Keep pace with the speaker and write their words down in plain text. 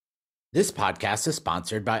This podcast is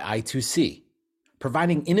sponsored by I2C,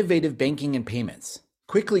 providing innovative banking and payments.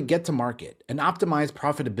 Quickly get to market and optimize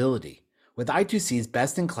profitability with I2C's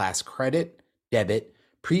best-in-class credit, debit,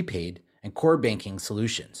 prepaid, and core banking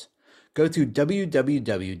solutions. Go to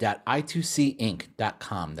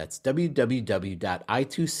www.i2cinc.com. That's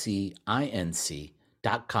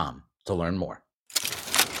www.i2cinc.com to learn more.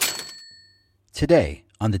 Today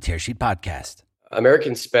on the Tear Sheet Podcast.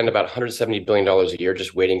 Americans spend about $170 billion a year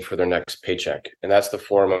just waiting for their next paycheck. And that's the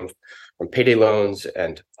form of from payday loans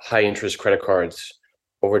and high interest credit cards,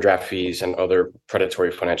 overdraft fees, and other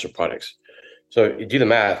predatory financial products. So you do the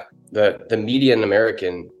math, the median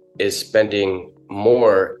American is spending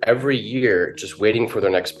more every year just waiting for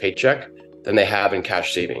their next paycheck than they have in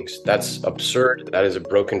cash savings. That's absurd. That is a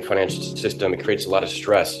broken financial system. It creates a lot of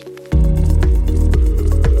stress.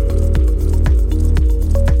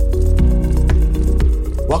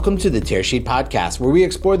 Welcome to the Tear Sheet Podcast, where we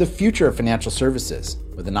explore the future of financial services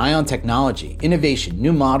with an eye on technology, innovation,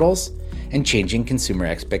 new models, and changing consumer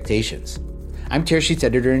expectations. I'm Tear Sheet's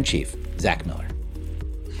Editor-in-Chief, Zach Miller.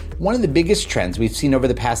 One of the biggest trends we've seen over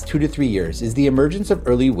the past 2 to 3 years is the emergence of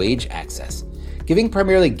early wage access, giving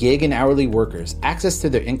primarily gig and hourly workers access to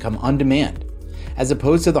their income on demand, as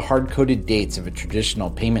opposed to the hard-coded dates of a traditional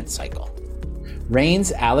payment cycle.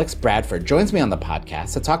 Rain's Alex Bradford joins me on the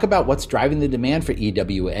podcast to talk about what's driving the demand for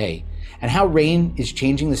EWA and how Rain is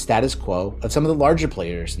changing the status quo of some of the larger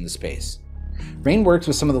players in the space. Rain works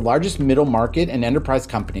with some of the largest middle market and enterprise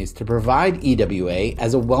companies to provide EWA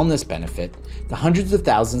as a wellness benefit to hundreds of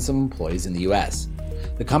thousands of employees in the US.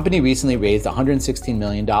 The company recently raised $116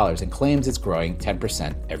 million and claims it's growing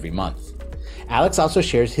 10% every month. Alex also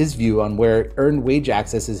shares his view on where earned wage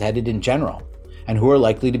access is headed in general and who are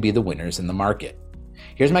likely to be the winners in the market.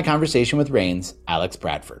 Here's my conversation with Rain's Alex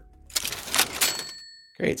Bradford.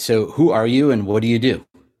 Great. So who are you and what do you do?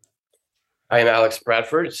 I am Alex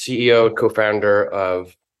Bradford, CEO and co-founder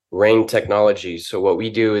of Rain Technologies. So what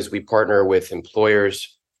we do is we partner with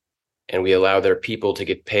employers and we allow their people to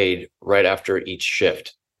get paid right after each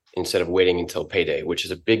shift instead of waiting until payday, which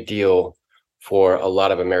is a big deal for a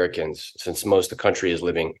lot of Americans since most of the country is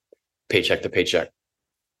living paycheck to paycheck.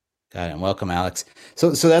 Got it. Welcome, Alex.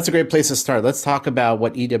 So that's a great place to start. Let's talk about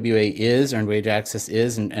what EWA is, earned wage access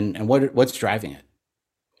is, and what's driving it.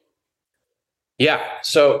 Yeah.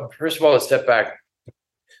 So first of all, let's step back.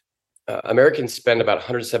 Americans spend about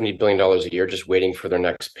 $170 billion a year just waiting for their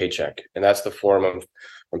next paycheck. And that's the form of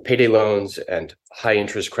from payday loans and high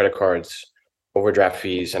interest credit cards, overdraft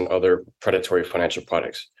fees, and other predatory financial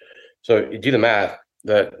products. So you do the math,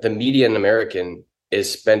 the median American is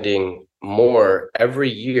spending more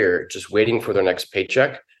every year just waiting for their next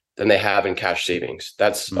paycheck than they have in cash savings.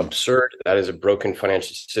 That's absurd. That is a broken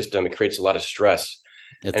financial system. It creates a lot of stress.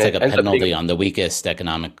 It's like a penalty on the weakest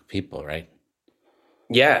economic people, right?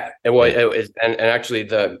 Yeah. And actually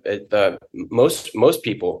the most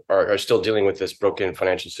people are still dealing with this broken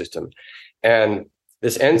financial system. And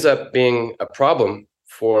this ends up being a problem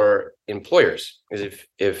for employers, is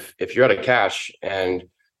if you're out of cash and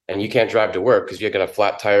you can't drive to work because you got a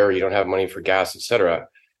flat tire, or you don't have money for gas, etc.,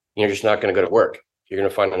 you're just not going to go to work. You're going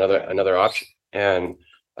to find another option. And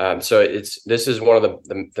so this is one of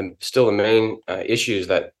the still the main issues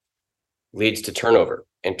that leads to turnover.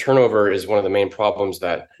 And turnover is one of the main problems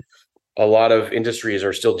that a lot of industries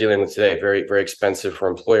are still dealing with today. Very, very expensive for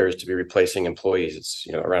employers to be replacing employees. It's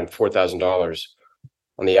around $4,000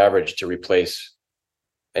 on the average to replace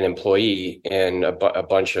an employee in a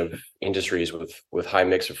bunch of industries with high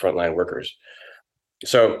mix of frontline workers.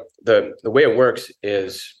 So the way it works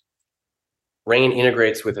is Rain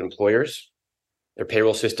integrates with employers, their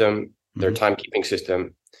payroll system, their timekeeping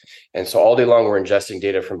system. And so all day long, we're ingesting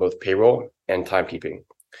data from both payroll and timekeeping.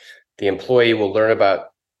 The employee will learn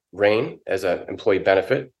about Rain as an employee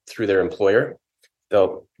benefit through their employer.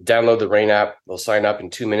 They'll download the Rain app, they'll sign up in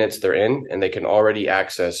 2 minutes, they're in, and they can already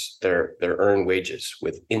access their earned wages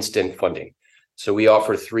with instant funding. So we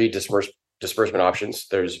offer 3 disbursement options.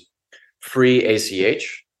 There's free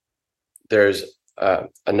ACH. There's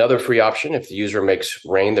another free option if the user makes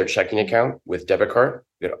Rain their checking account with debit card.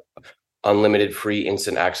 You get unlimited free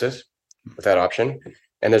instant access with that option.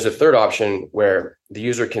 And there's a third option where the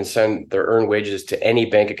user can send their earned wages to any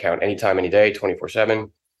bank account, anytime, any day, 24/7.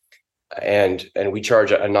 And we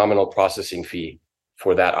charge a nominal processing fee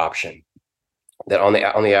for that option that on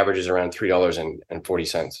the average is around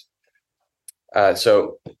 $3.40.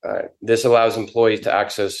 So this allows employees to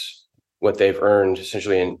access what they've earned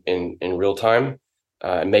essentially in real time,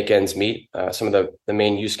 make ends meet. Some of the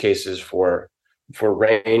main use cases for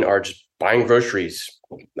Rain are just buying groceries,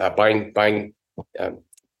 buying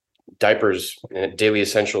diapers, daily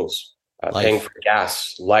essentials, paying for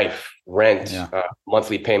gas, life, rent,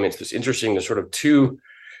 monthly payments. It's interesting. There's sort of two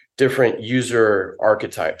different user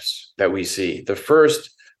archetypes that we see. The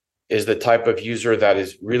first is the type of user that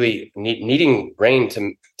is really needing rain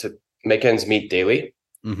to make ends meet daily.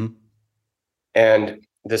 Mm-hmm. And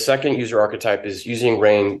the second user archetype is using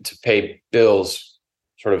rain to pay bills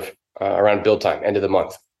sort of around bill time, end of the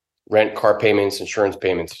month, rent, car payments, insurance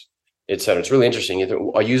payments, et cetera. It's really interesting.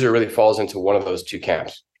 A user really falls into one of those two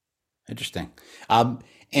camps. Interesting.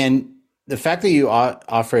 And the fact that you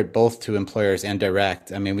offer it both to employers and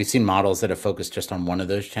direct, I mean, we've seen models that have focused just on one of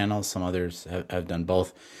those channels. Some others have done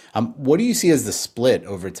both. What do you see as the split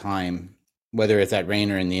over time, whether it's at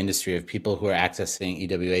Rain or in the industry, of people who are accessing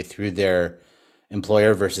EWA through their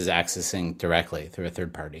employer versus accessing directly through a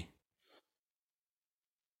third party?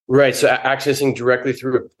 Right. So accessing directly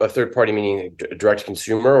through a third party, meaning a direct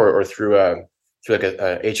consumer, or through like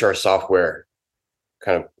a HR software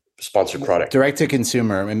kind of sponsored product. Direct to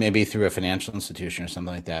consumer, and maybe through a financial institution or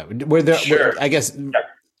something like that. I guess,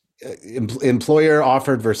 employer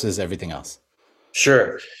offered versus everything else.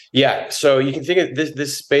 Sure. Yeah. So you can think of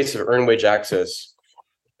this space of earned wage access.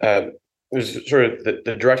 There's sort of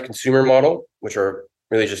the direct consumer model, which are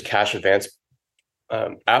really just cash advance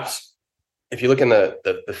apps. If you look in the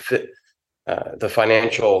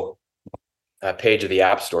financial page of the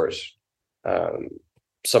app stores,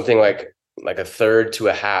 something like a third to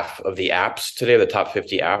a half of the apps today, the top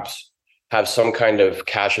 50 apps, have some kind of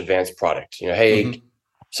cash advance product. Hey,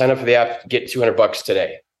 sign up for the app, get $200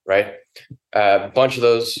 today, right? A bunch of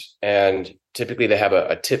those, and typically they have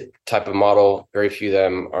a tip type of model. Very few of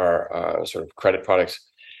them are sort of credit products,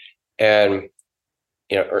 and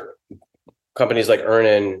companies like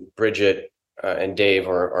Earnin, Bridget, and Dave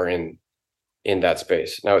are in that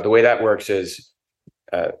space. Now, the way that works is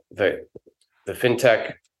the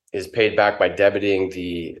fintech is paid back by debiting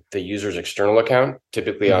the user's external account,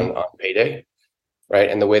 typically on payday, right?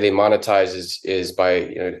 And the way they monetize is by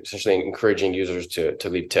essentially encouraging users to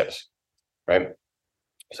leave tips, right?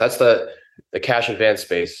 So that's the cash advance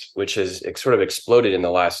space, which has sort of exploded in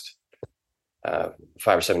the last 5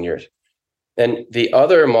 or 7 years. And the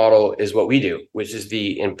other model is what we do, which is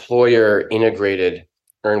the employer integrated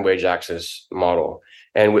earned wage access model.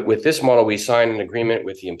 And with this model, we sign an agreement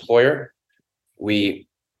with the employer. We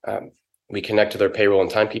connect to their payroll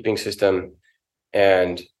and timekeeping system,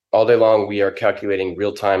 and all day long we are calculating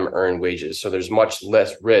real-time earned wages. So there's much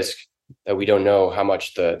less risk that we don't know how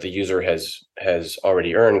much the user has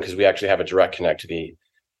already earned, because we actually have a direct connect to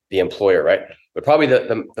the employer, right? But probably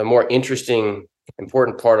the more interesting,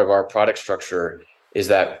 important part of our product structure is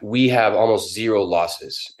that we have almost zero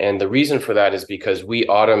losses. And the reason for that is because we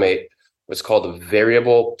automate what's called a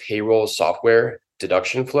variable payroll software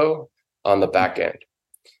deduction flow on the back end.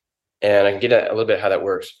 And I can get a little bit how that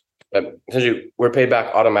works. But essentially, we're paid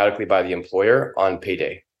back automatically by the employer on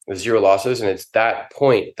payday with zero losses. And it's that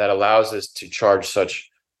point that allows us to charge such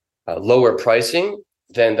lower pricing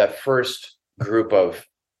than that first group of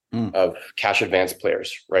cash advance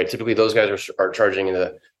players, right? Typically, those guys are charging in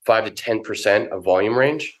the 5 to 10% of volume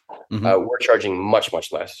range. We're charging much,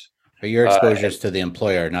 much less. But your exposure is to the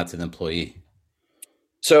employer, not to the employee.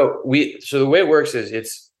 So the way it works is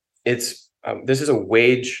this is a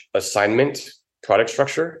wage assignment product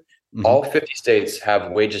structure. All 50 states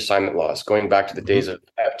have wage assignment laws going back to the days of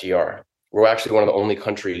FDR. We're actually one of the only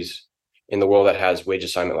countries in the world that has wage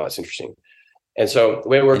assignment laws. It's interesting. And so the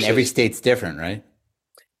way it works, and every state's different, right?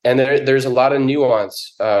 And there's a lot of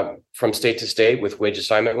nuance from state to state with wage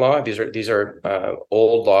assignment law. These are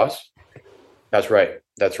old laws. That's right.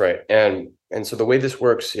 And so the way this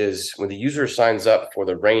works is when the user signs up for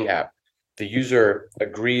the Rain app, the user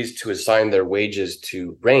agrees to assign their wages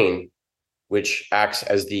to Rain, which acts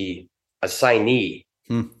as the assignee.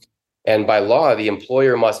 And by law, the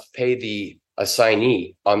employer must pay the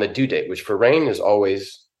assignee on the due date, which for Rain is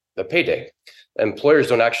always the payday. Employers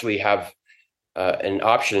don't actually have an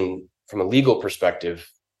option from a legal perspective.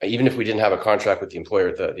 Even if we didn't have a contract with the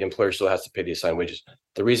employer still has to pay the assigned wages.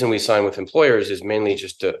 The reason we sign with employers is mainly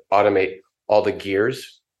just to automate all the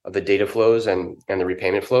gears of the data flows and the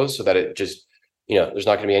repayment flows, so that it just, there's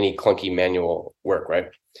not going to be any clunky manual work, right?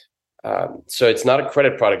 So it's not a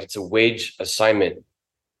credit product; it's a wage assignment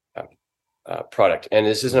product. And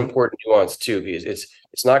this is an important nuance too, because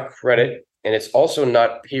it's not credit, and it's also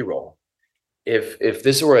not payroll. If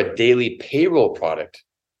this were a daily payroll product,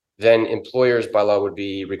 then employers by law would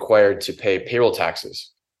be required to pay payroll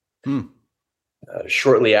taxes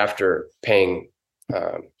shortly after paying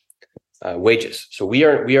wages. So we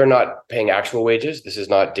are not paying actual wages. This is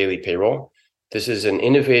not daily payroll. This is an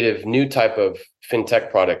innovative new type of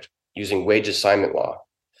fintech product using wage assignment law.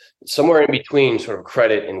 somewhere in between sort of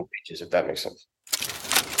credit and wages, if that makes sense.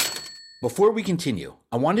 Before we continue,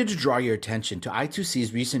 I wanted to draw your attention to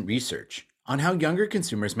I2C's recent research on how younger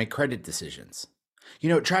consumers make credit decisions.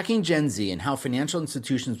 Tracking Gen Z and how financial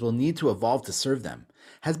institutions will need to evolve to serve them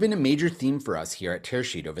has been a major theme for us here at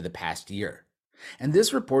Tearsheet over the past year. And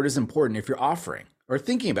this report is important if you're offering, or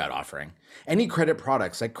thinking about offering, any credit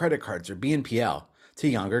products like credit cards or BNPL to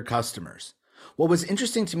younger customers. What was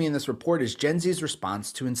interesting to me in this report is Gen Z's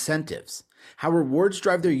response to incentives, how rewards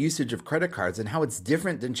drive their usage of credit cards and how it's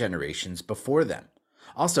different than generations before them.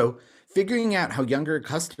 Also, figuring out how younger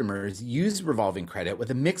customers use revolving credit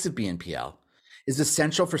with a mix of BNPL is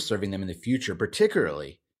essential for serving them in the future,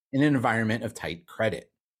 particularly in an environment of tight credit.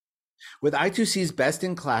 With I2C's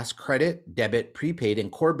best-in-class credit, debit, prepaid,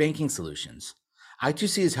 and core banking solutions,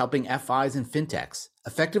 I2C is helping FIs and fintechs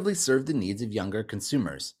effectively serve the needs of younger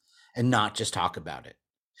consumers and not just talk about it.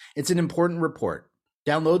 It's an important report.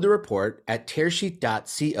 Download the report at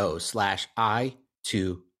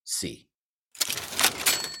tearsheet.co/I2C.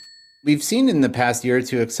 We've seen in the past year or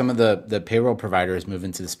two some of the payroll providers move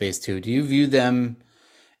into the space too. Do you view them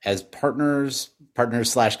as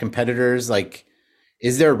partners/competitors? Like,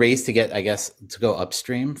 is there a race to get, to go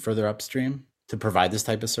further upstream to provide this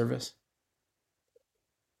type of service?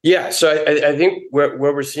 Yeah, so I think what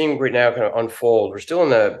we're seeing right now kind of unfold, we're still in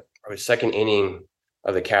the second inning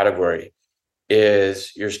of the category,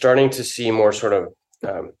 is you're starting to see more sort of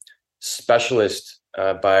specialist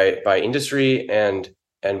by industry and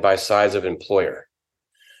by size of employer,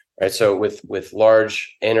 right? So with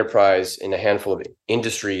large enterprise in a handful of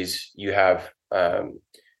industries, you have a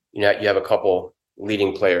couple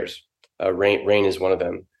leading players. Rain is one of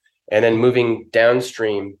them, and then moving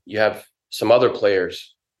downstream, you have some other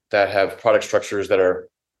players that have product structures that are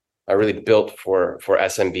really built for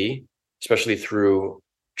SMB, especially through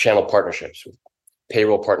channel partnerships,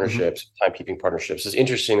 payroll partnerships, timekeeping partnerships. It's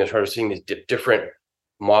interesting to start seeing these different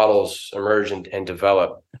models emerge and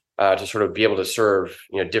develop to sort of be able to serve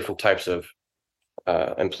different types of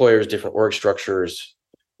employers, different org structures.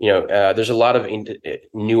 There's a lot of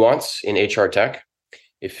nuance in HR tech.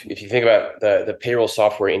 If you think about the payroll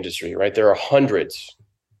software industry, right, there are hundreds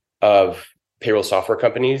of payroll software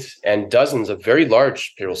companies and dozens of very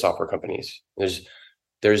large payroll software companies. There's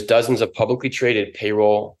dozens of publicly traded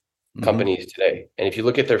payroll companies today, and if you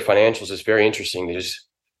look at their financials, it's very interesting.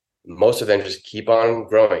 Most of them just keep on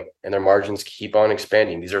growing, and their margins keep on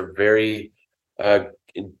expanding. These are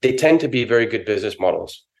they tend to be very good business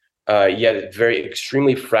models, yet very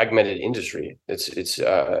extremely fragmented industry. It's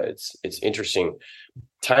interesting.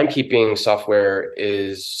 Timekeeping software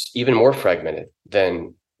is even more fragmented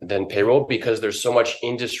than payroll because there's so much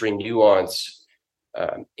industry nuance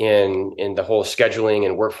in the whole scheduling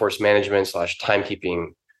and workforce management /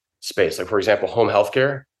 timekeeping space. Like, for example, home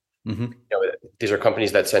healthcare. These are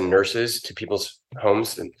companies that send nurses to people's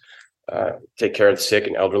homes and take care of the sick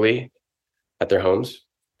and elderly at their homes.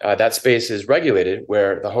 That space is regulated,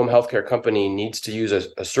 where the home healthcare company needs to use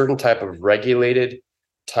a certain type of regulated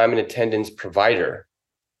time and attendance provider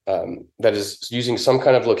that is using some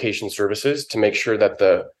kind of location services to make sure that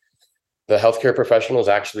the healthcare professional is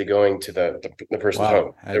actually going to the person's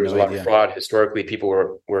home. There was a lot of fraud. Historically, people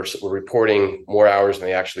were reporting more hours than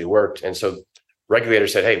they actually worked. And so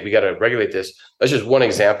regulators said, hey, we got to regulate this. That's just one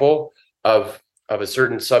example of a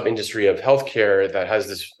certain sub-industry of healthcare that has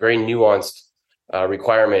this very nuanced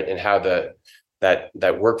requirement in how that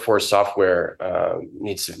workforce software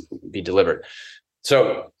needs to be delivered.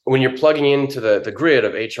 So when you're plugging into the grid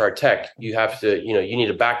of HR tech, you have to, you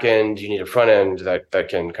need a back end, you need a front end that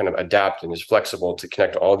can kind of adapt and is flexible to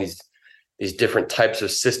connect to all these different types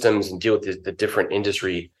of systems and deal with the different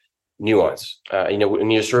industry nuance.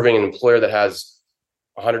 When you're serving an employer that has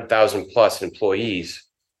 100,000 plus employees,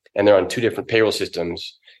 and they're on 2 different payroll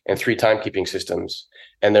systems and 3 timekeeping systems,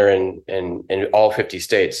 and they're in all 50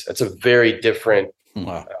 states, that's a very different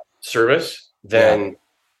service than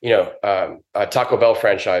a Taco Bell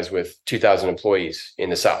franchise with 2,000 employees in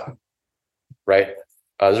the South, right?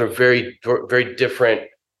 Those are very, very different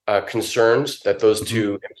concerns that those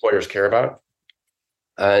 2 employers care about,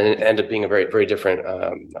 and it end up being a very, very different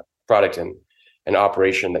product and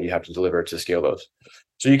operation that you have to deliver to scale those.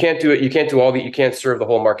 So you can't do it. You can't serve the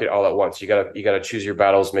whole market all at once. You gotta choose your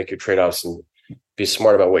battles, make your trade-offs, and be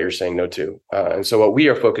smart about what you're saying no to. And so what we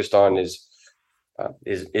are focused on is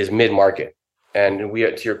mid-market. And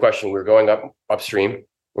to your question, we're going upstream.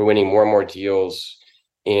 We're winning more and more deals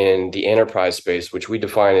in the enterprise space, which we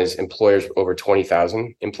define as employers over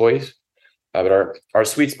 20,000 employees. But our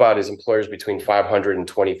sweet spot is employers between 500 and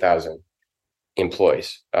 20,000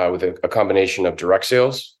 employees, with a combination of direct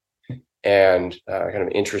sales and kind of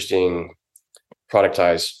interesting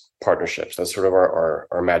productized partnerships. That's sort of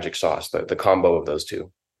our magic sauce, the combo of those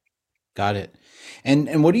two. Got it.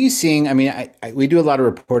 And what are you seeing? I mean, we do a lot of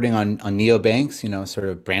reporting on neobanks, sort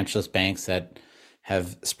of branchless banks that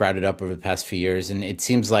have sprouted up over the past few years, and it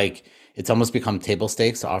seems like it's almost become table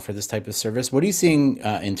stakes to offer this type of service. What are you seeing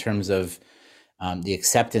in terms of the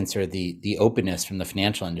acceptance or the openness from the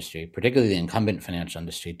financial industry, particularly the incumbent financial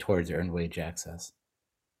industry, towards earned wage access?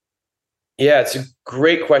 Yeah, it's a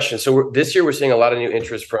great question. So this year we're seeing a lot of new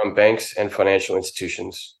interest from banks and financial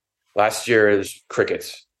institutions. Last year it was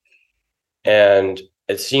crickets. And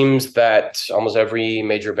it seems that almost every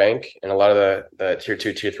major bank and a lot of the tier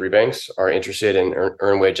 2, tier 3 banks are interested in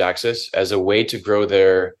earned wage access as a way to grow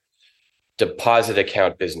their deposit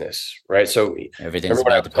account business, right? So everything's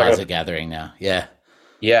about deposit gathering now. Yeah.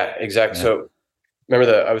 Yeah, exactly. Yeah. So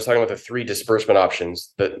remember I was talking about the 3 disbursement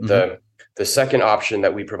options. The second option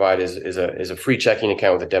that we provide is a free checking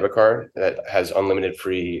account with a debit card that has unlimited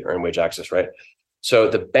free earned wage access, right? So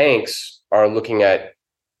the banks are looking at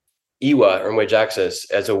EWA, earned wage access,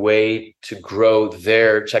 as a way to grow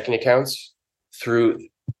their checking accounts through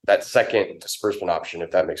that second disbursement option, if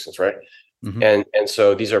that makes sense, right? And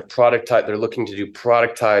so these are they're looking to do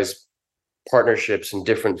productized partnerships in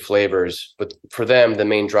different flavors, but for them, the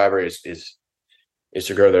main driver is to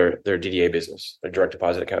grow their DDA business, their direct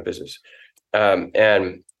deposit account business. But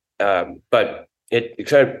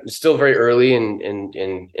it's still very early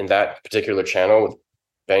in that particular channel with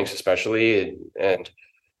banks, especially, and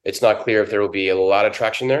it's not clear if there will be a lot of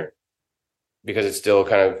traction there because it's still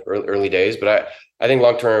kind of early days. But I think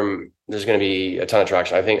long term there's going to be a ton of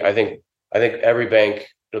traction. I think every bank,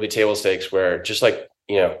 it'll be table stakes, where just like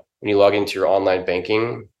when you log into your online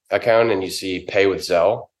banking account and you see pay with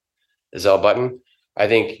Zelle, the Zelle button, I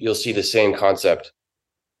think you'll see the same concept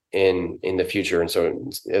in the future. And so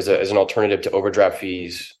as an alternative to overdraft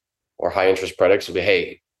fees or high interest products, will be,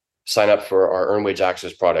 hey, sign up for our earned wage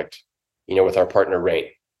access product, with our partner Rain,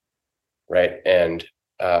 right? And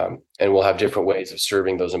we'll have different ways of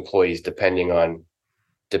serving those employees depending on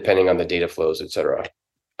the data flows, et cetera.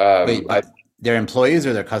 Wait, they're employees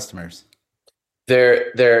or they're customers?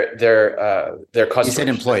 They're customers. You said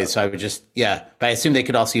employees, so I would but I assume they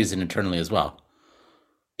could also use it internally as well.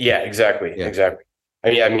 Yeah, exactly. Yeah. Exactly.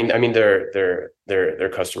 I mean, they're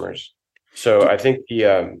customers. So I think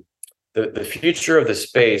the future of the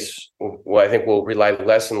space, I think, will rely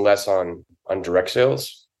less and less on direct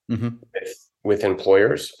sales with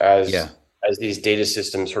employers as these data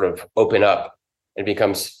systems sort of open up and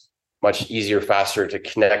becomes much easier, faster to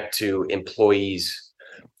connect to employees,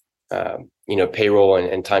 payroll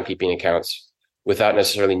and timekeeping accounts without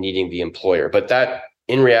necessarily needing the employer. But that,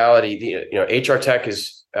 in reality, HR tech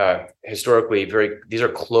is historically these are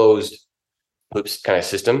closed loops kind of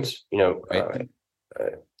systems. Right.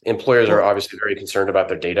 Employers are obviously very concerned about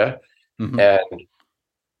their data, and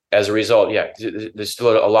as a result, there's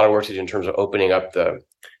still a lot of work to do in terms of opening up the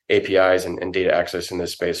APIs and data access in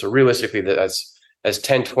this space. So realistically, that's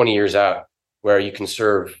 10, 20 years out, where you can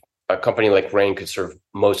serve a company like Rain could serve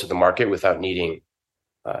most of the market without needing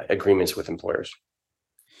agreements with employers.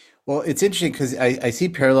 Well, it's interesting because I see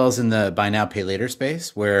parallels in the buy now, pay later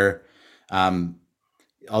space where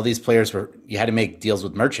all these players you had to make deals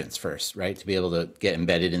with merchants first, right, to be able to get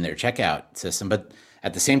embedded in their checkout system. But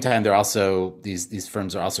at the same time, they're also these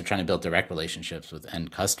firms are also trying to build direct relationships with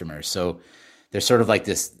end customers. So there's sort of like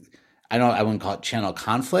this, I wouldn't call it channel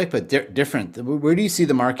conflict, but different. Where do you see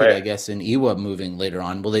the market, right, I guess, in EWA moving later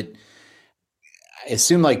on? Will it, I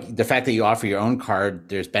assume, like the fact that you offer your own card,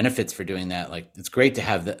 there's benefits for doing that. Like it's great to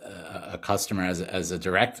have a customer as a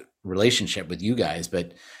direct relationship with you guys,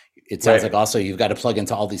 but it sounds like also you've got to plug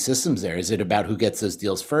into all these systems there. Is it about who gets those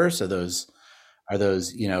deals first? How do you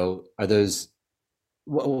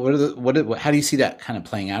see that kind of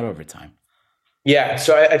playing out over time? Yeah,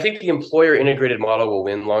 so I think the employer integrated model will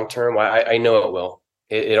win long term. I know it will.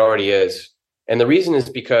 It already is. And the reason is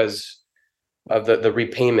because of the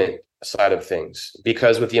repayment side of things.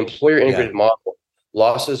 Because with the employer integrated model,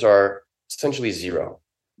 losses are essentially zero.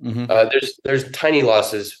 There's tiny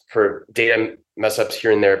losses for data mess ups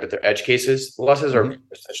here and there, but they're edge cases. Losses are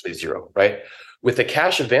essentially zero, right? With the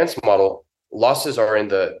cash advance model, losses are in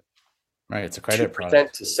the it's a credit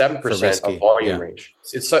 2% to 7% of volume range.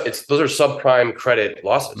 It's those are subprime credit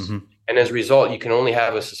losses, and as a result, you can only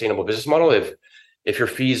have a sustainable business model if your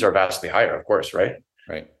fees are vastly higher, of course, right?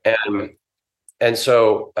 Right. And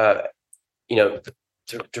so to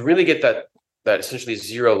really get that essentially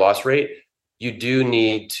zero loss rate, you do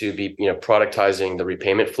need to be productizing the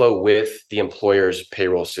repayment flow with the employer's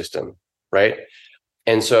payroll system, right?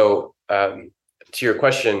 And so to your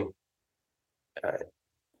question, Uh,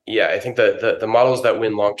 yeah, I think the models that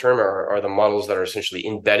win long term are the models that are essentially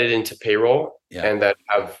embedded into payroll and that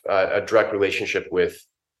have a direct relationship with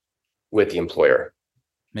the employer.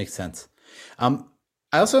 Makes sense. I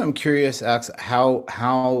also am curious, Alex,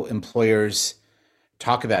 how employers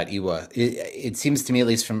talk about EWA. It seems to me, at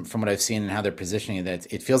least from what I've seen and how they're positioning it,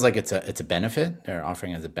 that it feels like it's a benefit. They're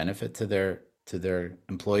offering as a benefit to their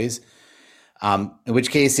employees. In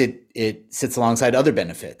which case it sits alongside other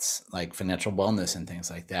benefits like financial wellness and things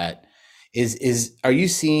like that. Are you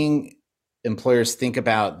seeing employers think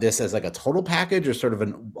about this as like a total package or sort of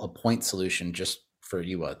a point solution just for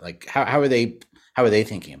EWA? Like how are they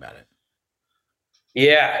thinking about it?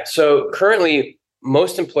 Yeah. So currently,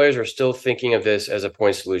 most employers are still thinking of this as a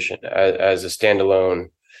point solution, as a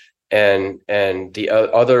standalone, and the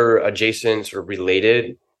other adjacent or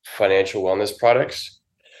related financial wellness products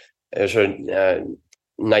are sort of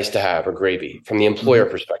nice to have or gravy from the employer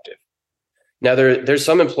perspective. Now, there's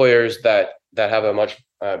some employers that have a much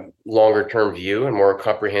longer term view and more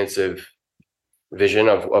comprehensive vision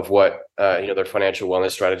of what their financial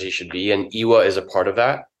wellness strategy should be, and EWA is a part of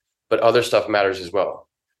that. But other stuff matters as well.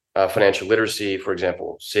 Financial literacy, for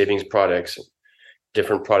example, savings products,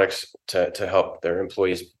 different products to help their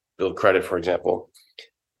employees build credit, for example.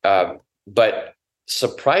 But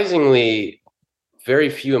surprisingly, very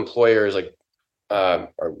few employers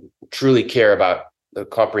truly care about the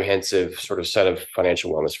comprehensive sort of set of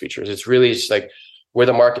financial wellness features. It's really just like where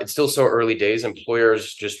the market, it's still so early days.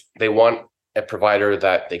 Employers they want a provider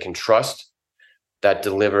that they can trust, that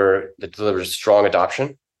delivers strong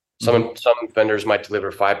adoption. Some vendors might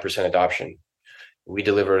deliver 5% adoption. We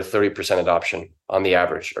deliver 30% adoption on the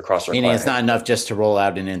average across our Meaning clients. It's not enough just to roll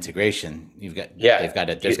out an integration. There's got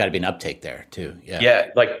to be an uptake there too.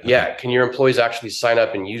 Can your employees actually sign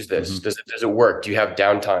up and use this? Does it work? Do you have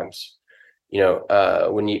downtimes?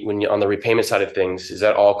 When you on the repayment side of things, is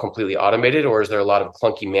that all completely automated, or is there a lot of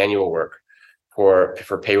clunky manual work for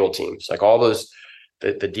payroll teams? Like all those,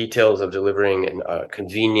 the details of delivering a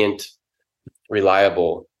convenient,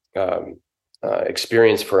 reliable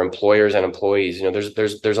experience for employers and employees.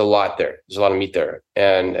 There's a lot there. There's a lot of meat there,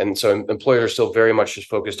 and so employers are still very much just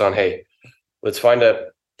focused on, hey, let's find a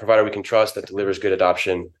provider we can trust that delivers good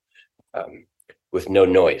adoption with no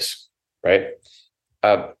noise, right?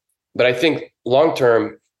 But I think long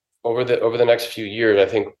term, over the next few years,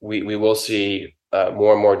 I think we will see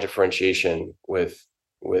more and more differentiation with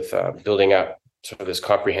building out sort of this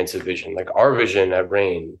comprehensive vision. Like our vision at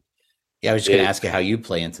Rain. Yeah, I was just going to ask you how you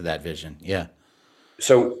play into that vision. Yeah.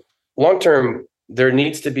 So long term, there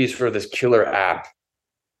needs to be sort of this killer app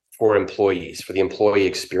for employees, for the employee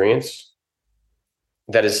experience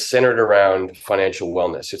that is centered around financial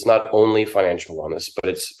wellness. It's not only financial wellness, but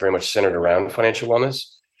it's very much centered around financial wellness.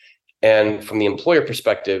 And from the employer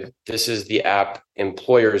perspective, this is the app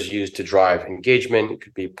employers use to drive engagement. It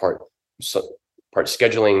could be part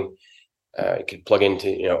scheduling. It could plug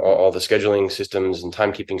into all the scheduling systems and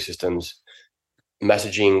timekeeping systems.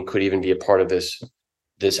 Messaging could even be a part of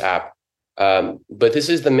this app. But this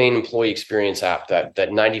is the main employee experience app that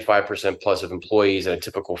 95% plus of employees at a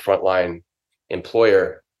typical frontline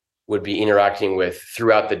employer would be interacting with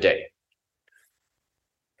throughout the day.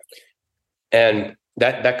 And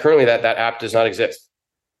that currently that app does not exist.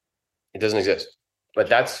 It doesn't exist. But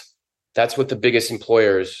that's what the biggest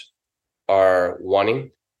employers are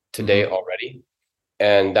wanting today already,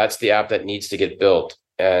 and that's the app that needs to get built.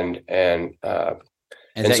 And is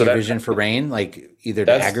that your vision for Rain? Like either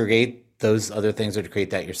to aggregate those other things or to create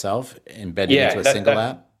that yourself, embedded into a single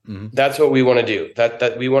app? That's what we want to do.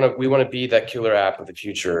 That we want to be that killer app of the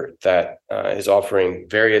future that is offering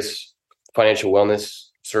various financial wellness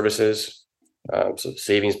services, so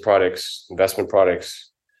savings products, investment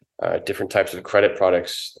products, different types of credit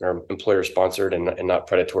products that are employer sponsored and not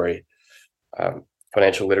predatory.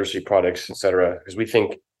 Financial literacy products, et cetera, because we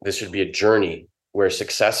think this should be a journey where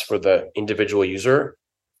success for the individual user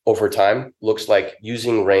over time looks like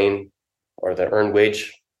using Rain or the earned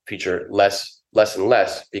wage feature less and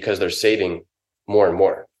less because they're saving more and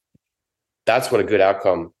more. That's what a good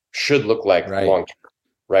outcome should look like long term,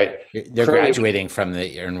 right? They're graduating from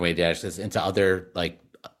the earned wage access into other,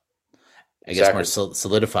 more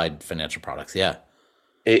solidified financial products. Yeah.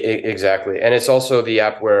 Exactly. And it's also the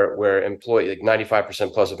app where employee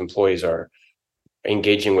 95% plus of employees are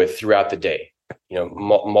engaging with throughout the day,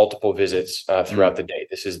 multiple visits throughout the day.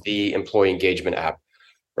 This is the employee engagement app,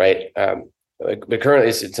 right? But currently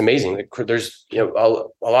it's amazing. There's, a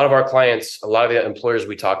lot of our clients, a lot of the employers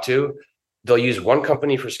we talk to, they'll use one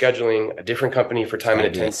company for scheduling, a different company for time and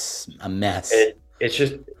attendance. A mess. It's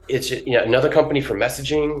just another company for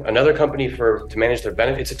messaging, another company to manage their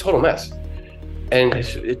benefits. It's a total mess. And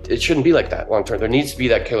it shouldn't be like that long term. There needs to be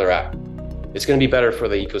that killer app. It's going to be better for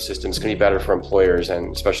the ecosystem. It's going to be better for employers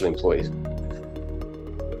and especially employees.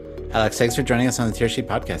 Alex, thanks for joining us on the Tearsheet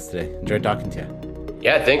podcast today. Enjoyed talking to you.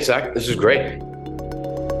 Yeah, thanks, Zach. This was great.